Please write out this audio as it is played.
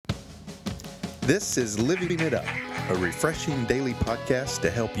This is Living It Up, a refreshing daily podcast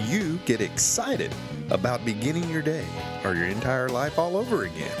to help you get excited about beginning your day or your entire life all over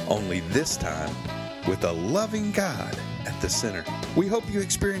again. Only this time with a loving God at the center. We hope you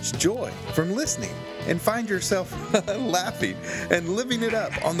experience joy from listening and find yourself laughing and living it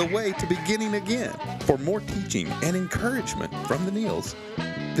up on the way to beginning again. For more teaching and encouragement from the Neils,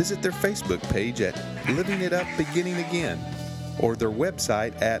 visit their Facebook page at Living It Up Beginning Again or their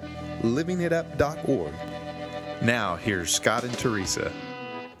website at livingitup.org. Now, here's Scott and Teresa.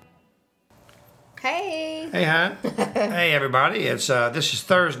 Hey. Hey, hon. Hey, everybody. It's this is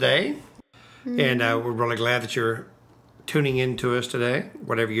Thursday, and we're really glad that you're tuning in to us today.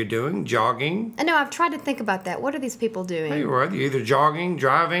 Whatever you're doing, jogging. I know, I've tried to think about that. What are these people doing? Hey, you're either jogging,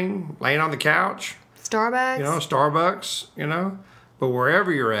 driving, laying on the couch. Starbucks? Starbucks, But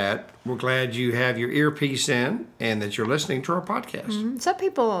wherever you're at, we're glad you have your earpiece in and that you're listening to our podcast. Mm-hmm. Some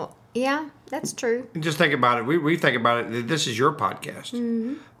people, yeah, that's true. And just think about it. We think about it that this is your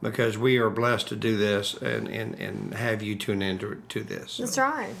podcast because we are blessed to do this and have you tune in to this. That's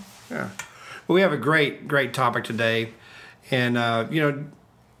right. Yeah. Well, we have a great topic today. And, do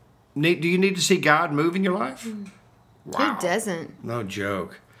you need to see God move in your life? Wow. Who doesn't? No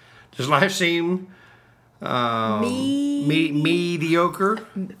joke. Does life seem mediocre?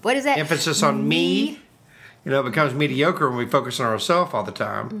 What is that? Emphasis on me. It becomes mediocre when we focus on ourselves all the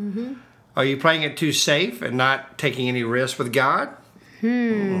time. Mm-hmm. Are you playing it too safe and not taking any risks with God?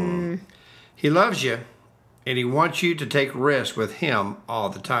 He loves you, and He wants you to take risks with Him all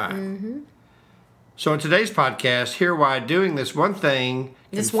the time. Mm-hmm. So in today's podcast, hear why doing this one thing...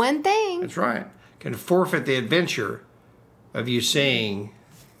 one thing? That's right. Can forfeit the adventure of you seeing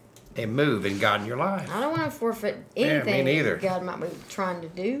a move in God in your life. I don't want to forfeit anything me neither. God might be trying to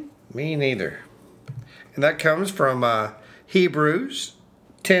do. Me neither. And that comes from Hebrews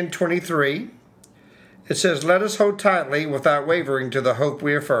 10:23. It says, "Let us hold tightly without wavering to the hope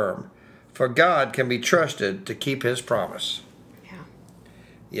we affirm, for God can be trusted to keep His promise." Yeah.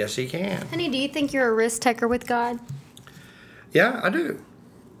 Yes, He can. Honey, do you think you're a risk taker with God? Yeah, I do.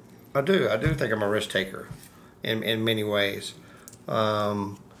 I do think I'm a risk taker in many ways.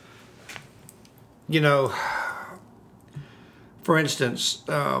 For instance,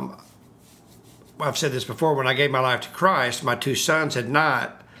 I've said this before, when I gave my life to Christ, my two sons had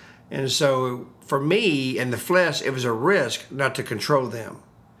not. And so for me, in the flesh, it was a risk not to control them.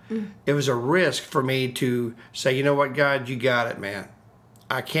 It was a risk for me to say, you know what, God, you got it, man.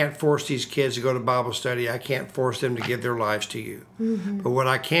 I can't force these kids to go to Bible study. I can't force them to give their lives to you. Mm-hmm. But what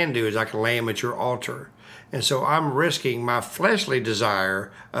I can do is I can lay them at your altar. And so I'm risking my fleshly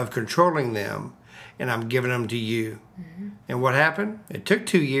desire of controlling them, and I'm giving them to you. Mm-hmm. And what happened? It took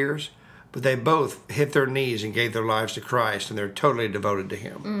 2 years, but they both hit their knees and gave their lives to Christ, and they're totally devoted to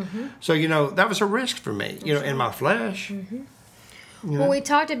Him. Mm-hmm. So, that was a risk for me, in my flesh. Mm-hmm. Well, we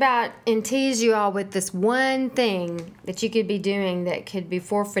talked about and teased you all with this one thing that you could be doing that could be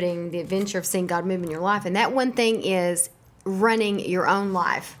forfeiting the adventure of seeing God move in your life. And that one thing is running your own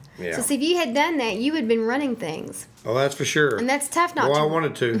life. Yeah. So see, if you had done that, you would have been running things. Oh, that's for sure. And that's tough not to. Well, I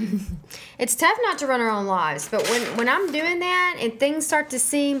wanted to. It's tough not to run our own lives. But when I'm doing that and things start to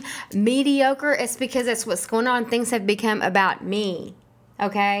seem mediocre, it's because that's what's going on. Things have become about me.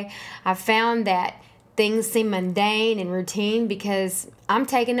 Okay? I've found that things seem mundane and routine because I'm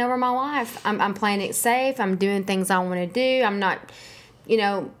taking over my life. I'm playing it safe. I'm doing things I want to do. I'm not,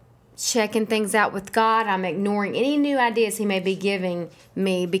 checking things out with God. I'm ignoring any new ideas He may be giving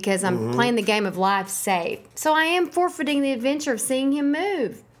me because I'm playing the game of life safe. So I am forfeiting the adventure of seeing Him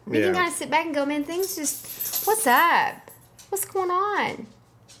move. You can kind of sit back and go, man, things just, what's up? What's going on?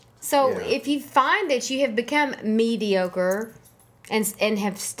 So if you find that you have become mediocre and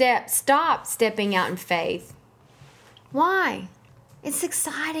have stopped stepping out in faith, why? It's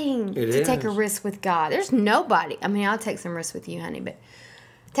exciting to take a risk with God. There's nobody. I mean, I'll take some risks with you, honey, but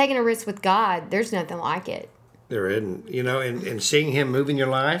taking a risk with God, there's nothing like it. There isn't, and seeing Him move in your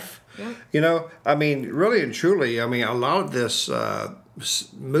life. Yeah. Really and truly, a lot of this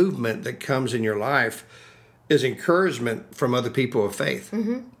movement that comes in your life is encouragement from other people of faith.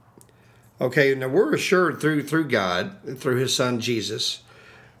 Mm-hmm. Okay, now we're assured through God, through His Son Jesus,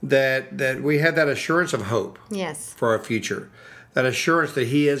 that we have that assurance of hope. Yes. For our future. That assurance that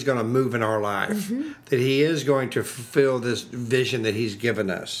He is going to move in our life. Mm-hmm. That He is going to fulfill this vision that He's given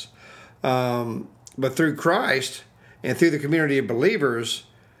us. But through Christ and through the community of believers,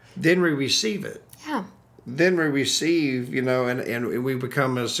 then we receive it. Yeah. Then we receive, and we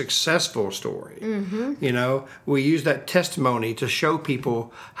become a successful story. Mm-hmm. We use that testimony to show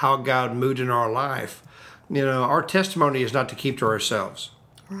people how God moved in our life. Our testimony is not to keep to ourselves.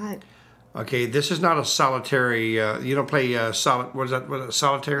 Right. Okay, this is not a solitary. You don't play what is that? What is it,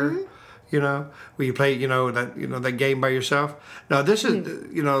 solitaire? You know, where you play. That game by yourself. No, this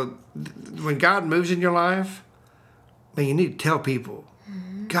is. When God moves in your life, man, you need to tell people,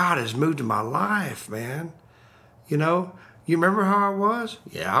 God has moved in my life, man. You remember how I was?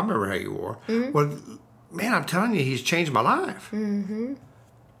 Yeah, I remember how you were. Well, man, I'm telling you, He's changed my life. I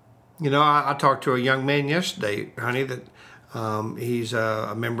talked to a young man yesterday, honey, that he's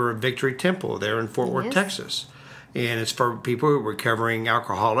a member of Victory Temple there in Fort Worth, Texas. And it's for people who are recovering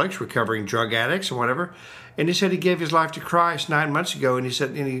alcoholics, recovering drug addicts, and whatever. And he said he gave his life to Christ 9 months ago, and he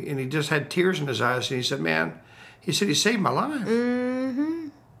said, and he just had tears in his eyes, and he said, man, he saved my life.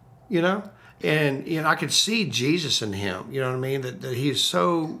 And I could see Jesus in him. You know what I mean? That he is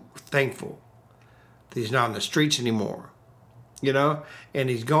so thankful that he's not on the streets anymore. And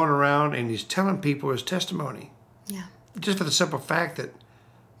he's going around and he's telling people his testimony. Yeah. Just for the simple fact that,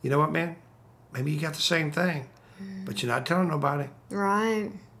 you know what, man? Maybe you got the same thing, but you're not telling nobody.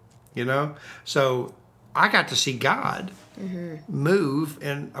 Right. So I got to see God move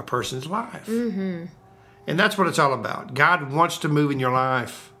in a person's life. And that's what it's all about. God wants to move in your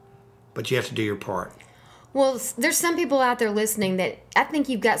life, but you have to do your part. Well, there's some people out there listening that I think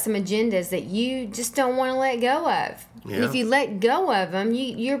you've got some agendas that you just don't want to let go of. Yeah. And if you let go of them,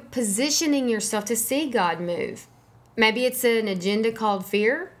 you're positioning yourself to see God move. Maybe it's an agenda called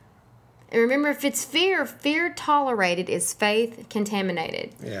fear. And remember, if it's fear tolerated is faith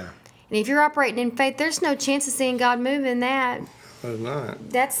contaminated. Yeah. And if you're operating in faith, there's no chance of seeing God move in that. There's not.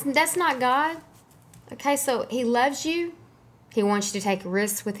 That's not God. Okay, so He loves you. He wants you to take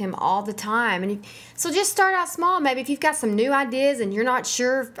risks with Him all the time. And so just start out small. Maybe if you've got some new ideas and you're not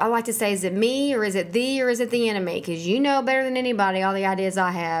sure, I like to say, is it me or is it thee or is it the enemy? Because you know better than anybody all the ideas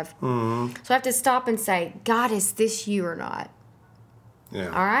I have. So I have to stop and say, God, is this you or not? Yeah.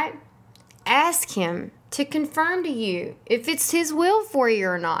 All right? Ask Him to confirm to you if it's His will for you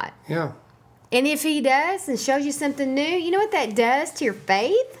or not. Yeah. And if He does and shows you something new, you know what that does to your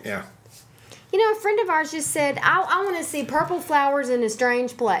faith? Yeah. A friend of ours just said, I want to see purple flowers in a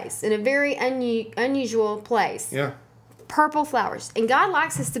strange place, in a very unusual place. Yeah. Purple flowers. And God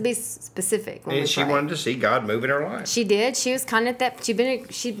likes us to be specific. And she wanted to see God move in her life. She did. She was kind of that.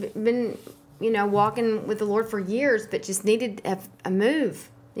 She'd been, walking with the Lord for years, but just needed a move.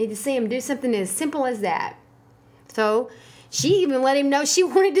 Needed to see Him do something as simple as that. So she even let Him know she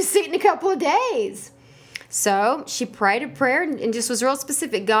wanted to see it in a couple of days. So she prayed a prayer and just was real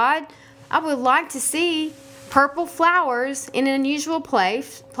specific. God, I would like to see purple flowers in an unusual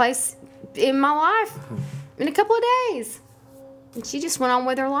place in my life in a couple of days. And she just went on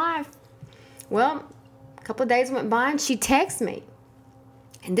with her life. Well, a couple of days went by and she texted me.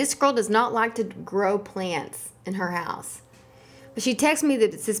 And this girl does not like to grow plants in her house. But she texted me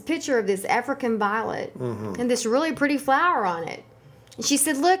that it's this picture of this African violet and this really pretty flower on it. And she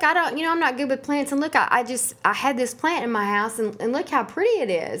said, look, I'm not good with plants. And look, I had this plant in my house and look how pretty it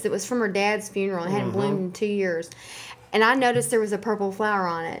is. It was from her dad's funeral and hadn't bloomed in 2 years. And I noticed there was a purple flower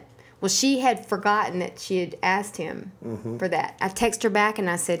on it. Well, she had forgotten that she had asked him for that. I texted her back and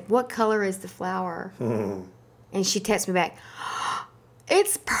I said, what color is the flower? And she texted me back,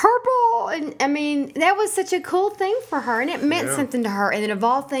 it's purple. And I mean, that was such a cool thing for her. And it meant something to her. And then of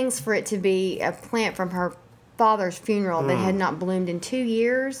all things, for it to be a plant from her father's funeral that had not bloomed in 2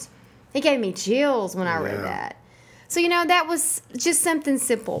 years, it gave me chills when I read that. So that was just something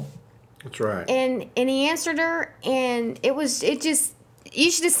simple. That's right. And He answered her, and you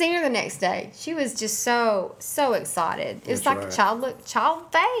should have seen her the next day. She was just so excited. It was like a child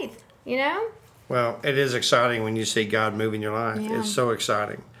faith, Well, it is exciting when you see God move in your life. Yeah. It's so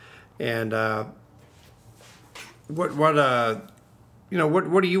exciting. And what are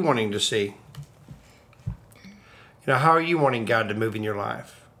you wanting to see? How are you wanting God to move in your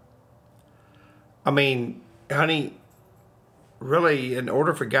life? I mean, honey, really, in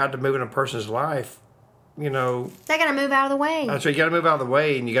order for God to move in a person's life, they got to move out of the way. That's right. You got to move out of the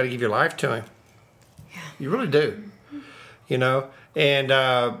way, and you got to give your life to Him. Yeah. You really do. And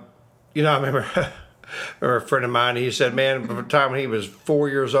I remember a friend of mine. He said, "Man, from the time he was 4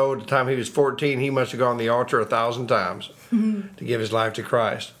 years old to the time he was 14, he must have gone to the altar 1,000 times to give his life to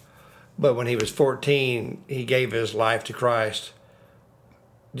Christ." But when he was 14, he gave his life to Christ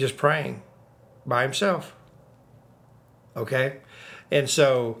just praying by himself. Okay? And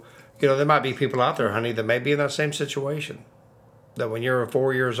so, there might be people out there, honey, that may be in that same situation. That when you're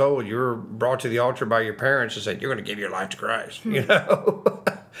 4 years old, you're brought to the altar by your parents and said, you're going to give your life to Christ,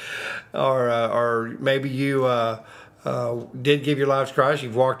 Or maybe you did give your life to Christ,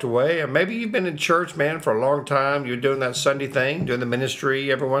 you've walked away, and maybe you've been in church, man, for a long time. You're doing that Sunday thing, doing the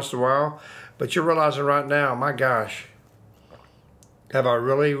ministry every once in a while, but you're realizing right now, my gosh, have I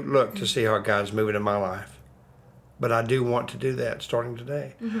really looked to see how God's moving in my life? But I do want to do that starting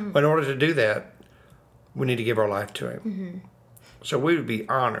today. But in order to do that, we need to give our life to Him. So we would be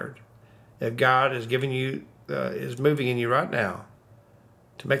honored if God is giving you, is moving in you right now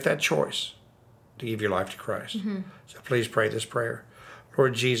to make that choice to give your life to Christ. So please pray this prayer.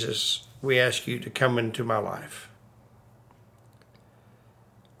 Lord Jesus, we ask you to come into my life.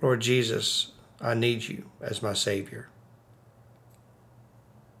 Lord Jesus, I need you as my Savior.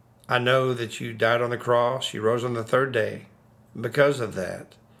 I know that you died on the cross, you rose on the third day. Because of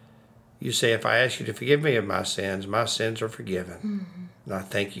that, you say, if I ask you to forgive me of my sins are forgiven. And I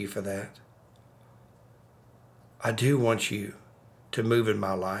thank you for that. I do want you to move in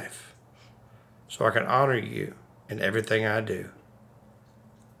my life so I can honor you in everything I do.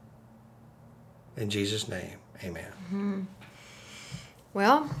 In Jesus' name, amen.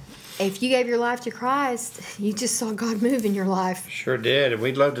 Well, if you gave your life to Christ, you just saw God move in your life. Sure did, and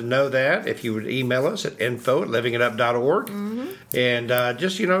we'd love to know that. If you would email us at info@livingitup.org, and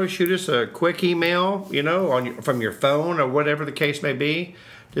just shoot us a quick email, from your phone or whatever the case may be,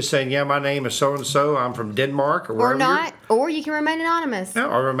 just saying, yeah, my name is so and so. I'm from Denmark or wherever. Or not, or you can remain anonymous. Yeah,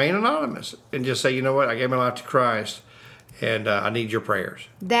 or remain anonymous, and just say, you know what, I gave my life to Christ, and I need your prayers.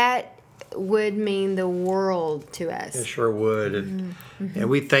 That would mean the world to us. It sure would, and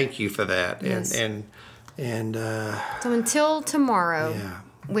we thank you for that. Yes. And So until tomorrow,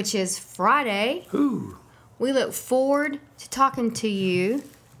 which is Friday, we look forward to talking to you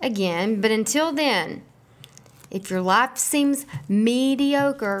again. But until then, if your life seems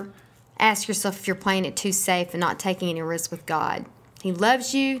mediocre, ask yourself if you're playing it too safe and not taking any risks with God. He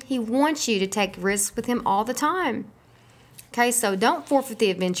loves you. He wants you to take risks with Him all the time. Okay, so don't forfeit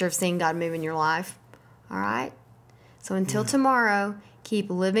the adventure of seeing God move in your life. All right? So until tomorrow, keep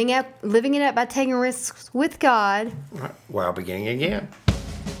living it up by taking risks with God while beginning again.